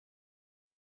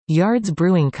Yards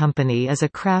Brewing Company is a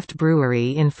craft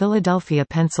brewery in Philadelphia,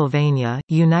 Pennsylvania,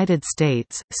 United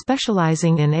States,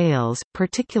 specializing in ales,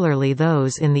 particularly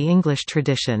those in the English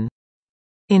tradition.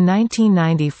 In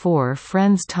 1994,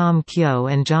 friends Tom Keogh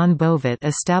and John Bovitt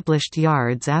established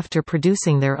Yards after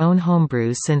producing their own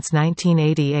homebrews since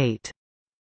 1988.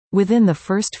 Within the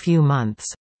first few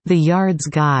months, the Yards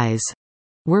guys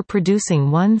were producing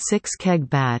one 6-keg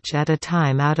batch at a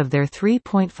time out of their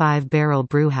 3.5-barrel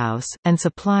brewhouse, and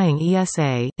supplying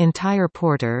ESA, entire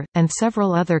porter, and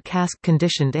several other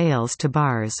cask-conditioned ales to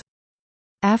bars.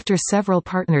 After several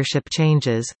partnership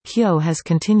changes, Keogh has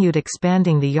continued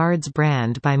expanding the Yards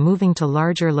brand by moving to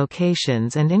larger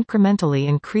locations and incrementally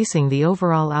increasing the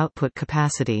overall output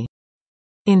capacity.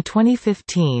 In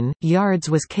 2015, Yards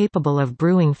was capable of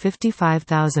brewing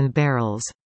 55,000 barrels.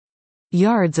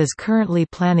 Yards is currently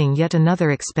planning yet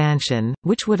another expansion,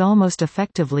 which would almost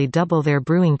effectively double their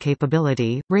brewing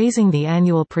capability, raising the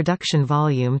annual production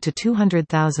volume to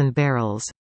 200,000 barrels.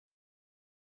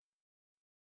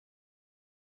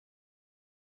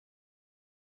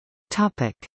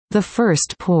 The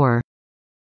first pour.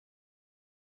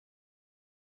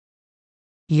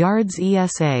 Yards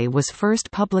ESA was first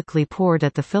publicly poured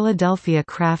at the Philadelphia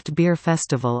Craft Beer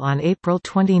Festival on April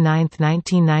 29,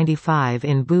 1995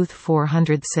 in booth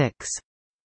 406.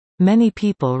 Many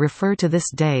people refer to this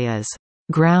day as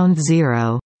 «Ground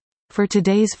Zero» for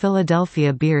today's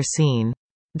Philadelphia beer scene.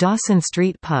 Dawson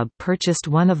Street Pub purchased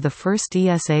one of the first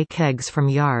ESA kegs from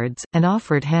Yards, and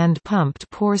offered hand-pumped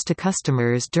pours to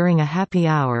customers during a happy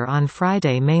hour on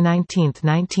Friday, May 19,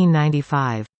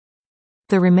 1995.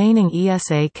 The remaining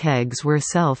ESA kegs were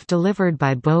self-delivered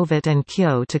by Bovitt and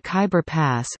Keogh to Khyber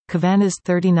Pass, Cavanaugh's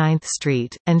 39th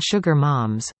Street, and Sugar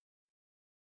Moms.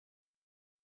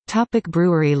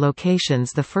 Brewery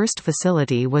locations. The first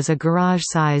facility was a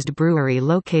garage-sized brewery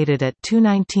located at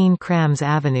 219 Crams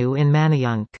Avenue in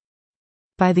Manayunk.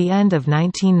 By the end of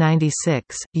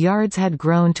 1996, Yards had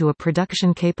grown to a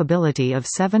production capability of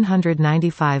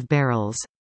 795 barrels.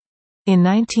 In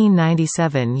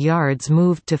 1997, Yards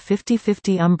moved to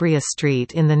 5050 Umbria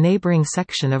Street in the neighboring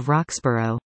section of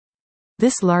Roxborough.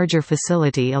 This larger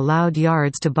facility allowed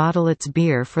Yards to bottle its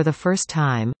beer for the first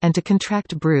time, and to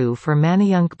contract brew for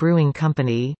Manayunk Brewing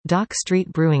Company, Dock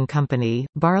Street Brewing Company,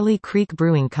 Barley Creek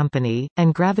Brewing Company,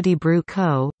 and Gravity Brew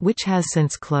Co., which has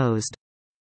since closed.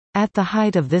 At the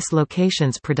height of this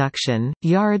location's production,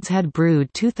 Yards had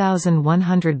brewed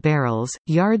 2,100 barrels.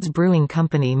 Yards Brewing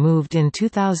Company moved in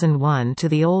 2001 to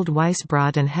the old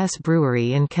Weisbrod and Hess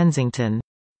Brewery in Kensington.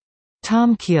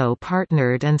 Tom Keogh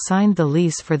partnered and signed the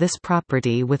lease for this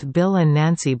property with Bill and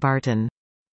Nancy Barton.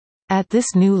 At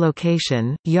this new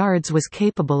location, Yards was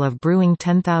capable of brewing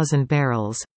 10,000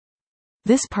 barrels.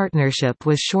 This partnership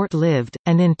was short-lived,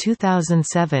 and in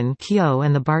 2007 Keogh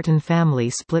and the Barton family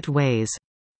split ways.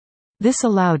 This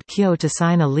allowed Keogh to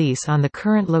sign a lease on the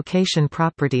current location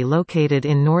property located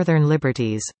in Northern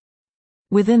Liberties.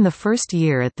 Within the first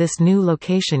year at this new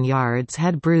location, Yards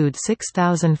had brewed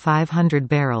 6,500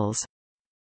 barrels.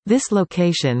 This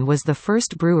location was the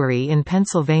first brewery in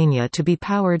Pennsylvania to be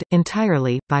powered,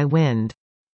 entirely, by wind.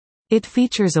 It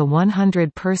features a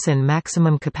 100-person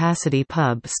maximum capacity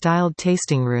pub-styled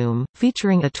tasting room,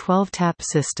 featuring a 12-tap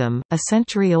system, a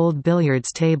century-old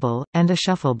billiards table, and a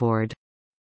shuffleboard.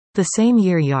 The same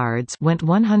year Yards went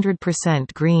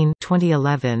 100% green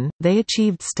 2011, they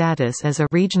achieved status as a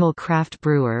regional craft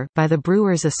brewer by the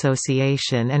Brewers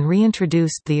Association and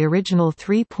reintroduced the original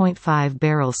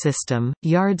 3.5-barrel system,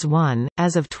 Yards 1.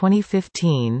 As of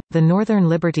 2015, the Northern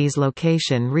Liberties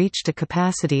location reached a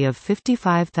capacity of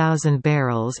 55,000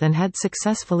 barrels and had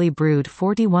successfully brewed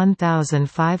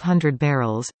 41,500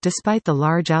 barrels. Despite the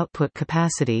large output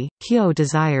capacity, Keogh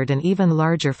desired an even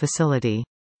larger facility.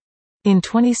 In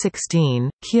 2016,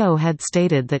 Keogh had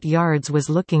stated that Yards was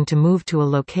looking to move to a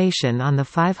location on the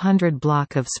 500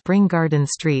 block of Spring Garden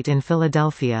Street in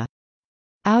Philadelphia.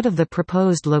 Out of the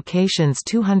proposed location's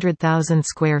 200,000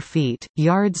 square feet,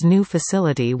 Yards' new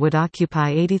facility would occupy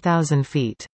 80,000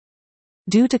 feet.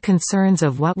 Due to concerns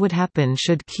of what would happen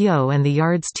should Keogh and the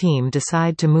Yards team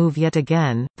decide to move yet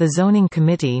again, the zoning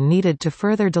committee needed to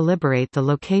further deliberate the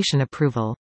location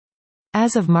approval.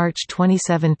 As of March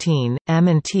 2017,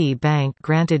 M&T Bank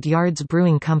granted Yards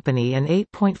Brewing Company an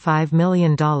 $8.5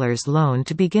 million loan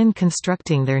to begin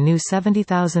constructing their new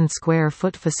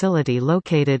 70,000-square-foot facility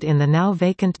located in the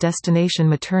now-vacant Destination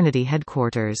Maternity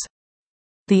headquarters.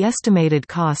 The estimated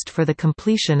cost for the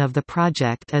completion of the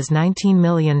project is $19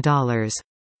 million.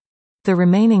 The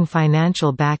remaining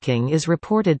financial backing is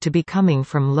reported to be coming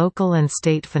from local and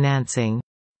state financing.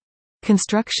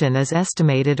 Construction is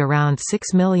estimated around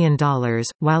 $6 million,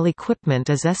 while equipment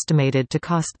is estimated to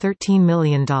cost $13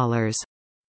 million.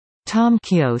 Tom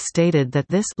Keogh stated that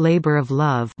this labor of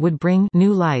love would bring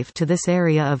new life to this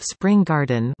area of Spring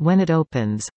Garden when it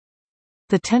opens.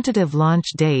 The tentative launch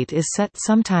date is set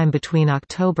sometime between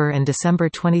October and December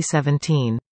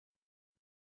 2017.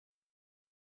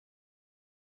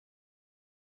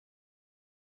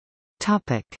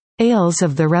 Topic: Ales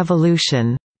of the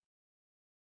Revolution.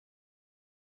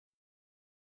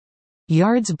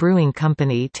 Yards Brewing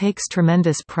Company takes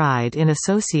tremendous pride in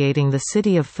associating the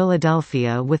city of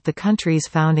Philadelphia with the country's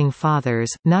founding fathers,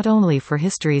 not only for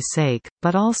history's sake,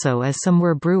 but also as some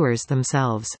were brewers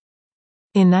themselves.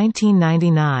 In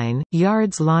 1999,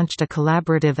 Yards launched a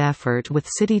collaborative effort with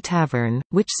City Tavern,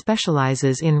 which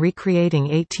specializes in recreating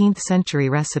 18th-century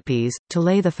recipes, to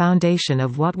lay the foundation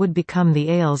of what would become the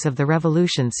Ales of the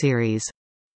Revolution series.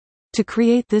 To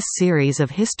create this series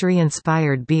of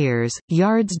history-inspired beers,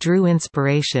 Yards drew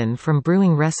inspiration from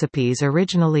brewing recipes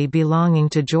originally belonging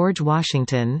to George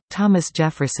Washington, Thomas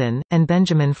Jefferson, and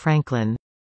Benjamin Franklin.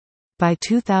 By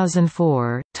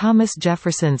 2004, Thomas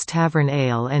Jefferson's Tavern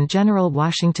Ale and General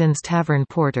Washington's Tavern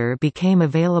Porter became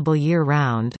available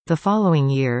year-round. The following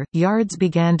year, Yards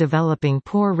began developing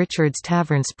Poor Richard's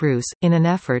Tavern Spruce, in an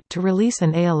effort to release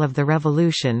an Ale of the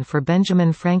Revolution for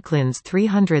Benjamin Franklin's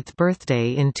 300th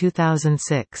birthday in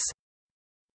 2006.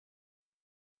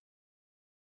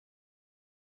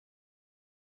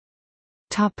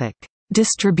 Topic: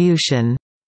 Distribution.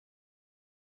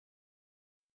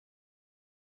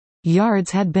 Yards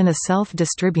had been a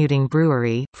self-distributing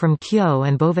brewery, from Keogh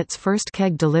and Bovett's first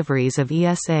keg deliveries of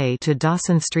ESA to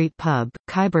Dawson Street Pub,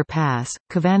 Khyber Pass,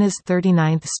 Cavanaugh's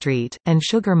 39th Street, and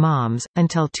Sugar Moms,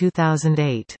 until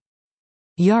 2008.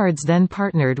 Yards then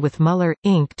partnered with Muller,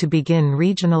 Inc. to begin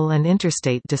regional and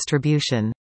interstate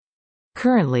distribution.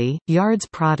 Currently, Yards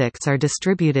products are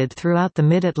distributed throughout the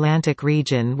Mid-Atlantic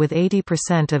region, with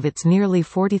 80% of its nearly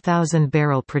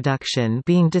 40,000-barrel production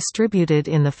being distributed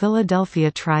in the Philadelphia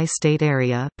tri-state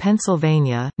area,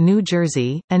 Pennsylvania, New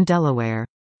Jersey, and Delaware.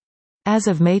 As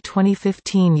of May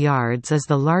 2015, Yards is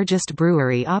the largest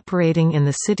brewery operating in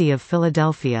the city of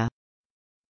Philadelphia.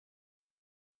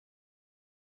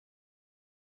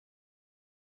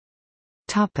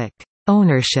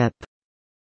 Ownership.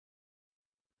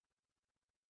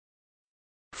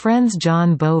 Friends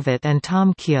John Bovett and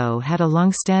Tom Keogh had a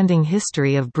long-standing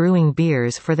history of brewing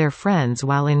beers for their friends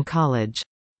while in college.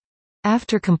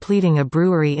 After completing a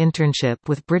brewery internship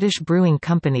with British Brewing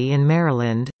Company in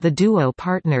Maryland, the duo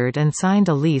partnered and signed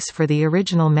a lease for the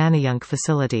original Manayunk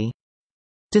facility.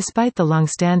 Despite the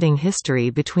long-standing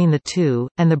history between the two,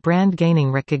 and the brand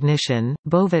gaining recognition,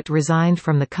 Bovett resigned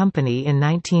from the company in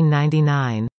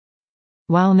 1999.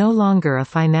 While no longer a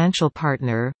financial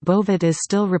partner, Bovett is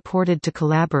still reported to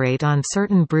collaborate on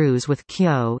certain brews with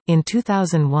Keogh. In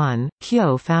 2001,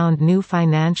 Keogh found new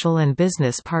financial and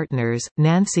business partners,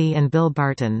 Nancy and Bill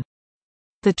Barton.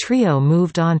 The trio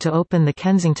moved on to open the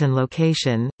Kensington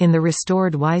location, in the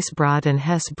restored Weissbrot and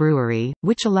Hess Brewery,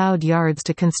 which allowed Yards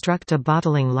to construct a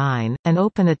bottling line, and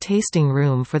open a tasting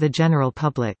room for the general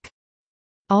public.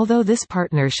 Although this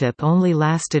partnership only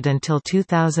lasted until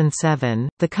 2007,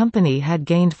 the company had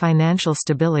gained financial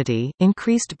stability,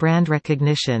 increased brand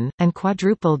recognition, and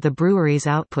quadrupled the brewery's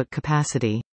output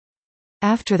capacity.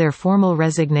 After their formal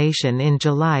resignation in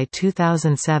July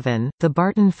 2007, the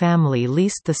Barton family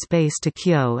leased the space to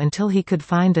Keogh until he could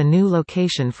find a new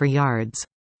location for Yards.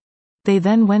 They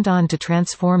then went on to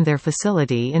transform their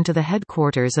facility into the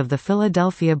headquarters of the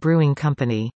Philadelphia Brewing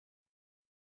Company.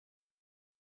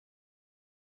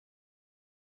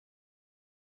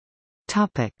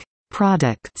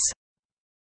 Products.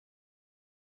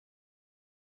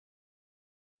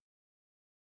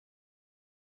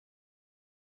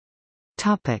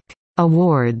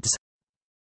 Awards.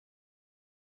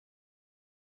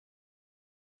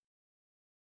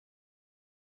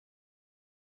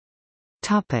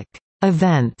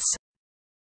 Events.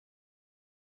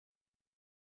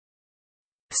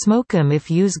 Smoke 'em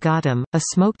if you's got 'em, a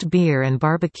smoked beer and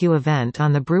barbecue event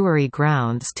on the brewery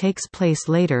grounds takes place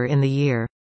later in the year.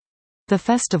 The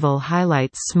festival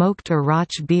highlights smoked or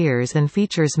Rauch beers and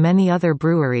features many other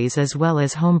breweries as well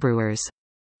as homebrewers.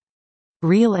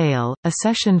 Real Ale, a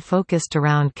session focused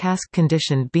around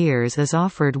cask-conditioned beers, is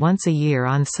offered once a year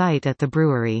on site at the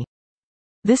brewery.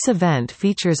 This event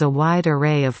features a wide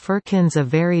array of firkins of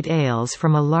varied ales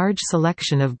from a large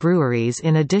selection of breweries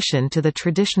in addition to the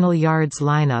traditional Yards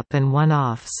lineup and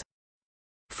one-offs.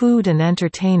 Food and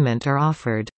entertainment are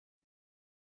offered.